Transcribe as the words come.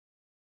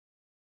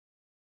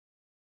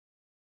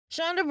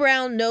Shonda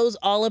Brown knows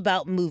all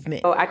about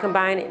movement. So I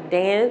combine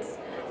dance,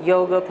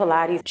 yoga,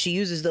 Pilates. She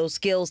uses those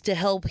skills to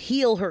help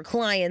heal her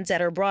clients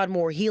at her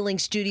Broadmoor Healing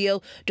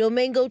Studio,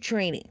 Domingo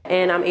Training.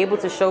 And I'm able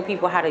to show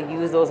people how to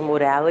use those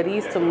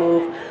modalities to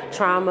move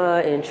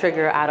trauma and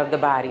trigger out of the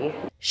body.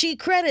 She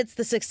credits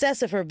the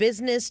success of her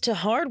business to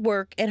hard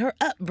work and her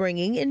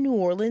upbringing in New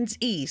Orleans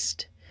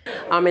East.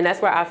 And that's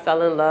where I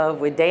fell in love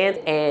with dance.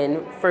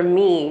 And for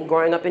me,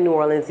 growing up in New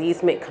Orleans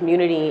East meant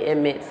community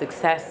and meant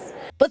success.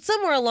 But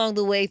somewhere along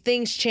the way,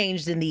 things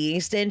changed in the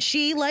East, and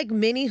she, like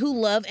many who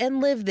love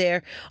and live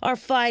there, are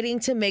fighting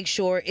to make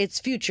sure its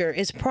future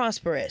is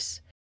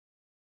prosperous.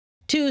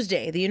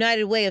 Tuesday, the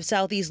United Way of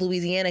Southeast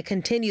Louisiana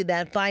continued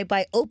that fight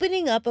by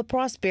opening up a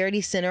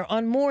Prosperity Center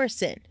on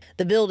Morrison.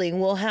 The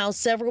building will house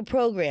several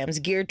programs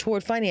geared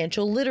toward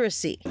financial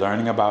literacy.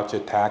 Learning about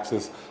your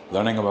taxes,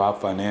 learning about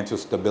financial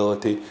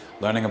stability,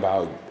 learning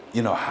about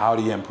how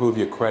do you improve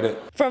your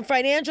credit? From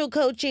financial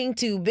coaching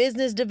to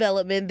business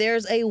development,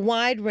 there's a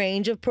wide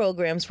range of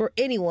programs for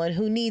anyone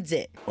who needs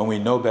it. When we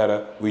know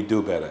better, we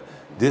do better.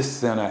 This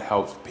center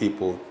helps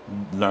people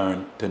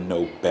learn to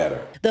know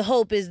better. The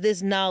hope is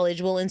this knowledge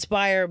will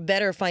inspire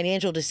better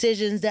financial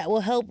decisions that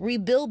will help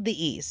rebuild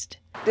the East.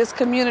 This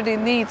community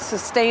needs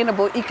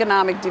sustainable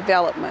economic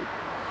development,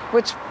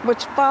 which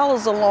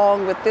follows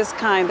along with this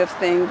kind of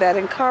thing that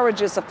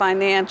encourages a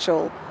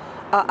financial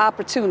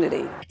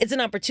opportunity. It's an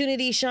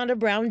opportunity Shonda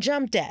Brown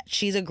jumped at.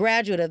 She's a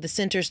graduate of the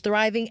center's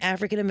Thriving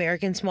African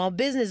American Small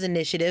Business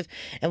Initiative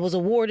and was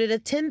awarded a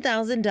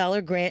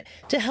 $10,000 grant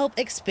to help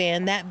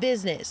expand that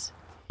business.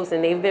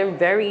 And they've been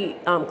very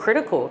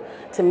critical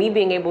to me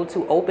being able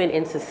to open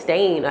and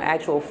sustain an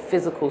actual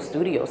physical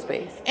studio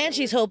space. And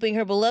she's hoping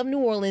her beloved New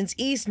Orleans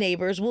East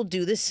neighbors will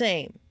do the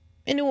same.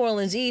 In New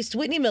Orleans East,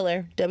 Whitney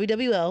Miller,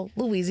 WWL,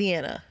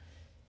 Louisiana.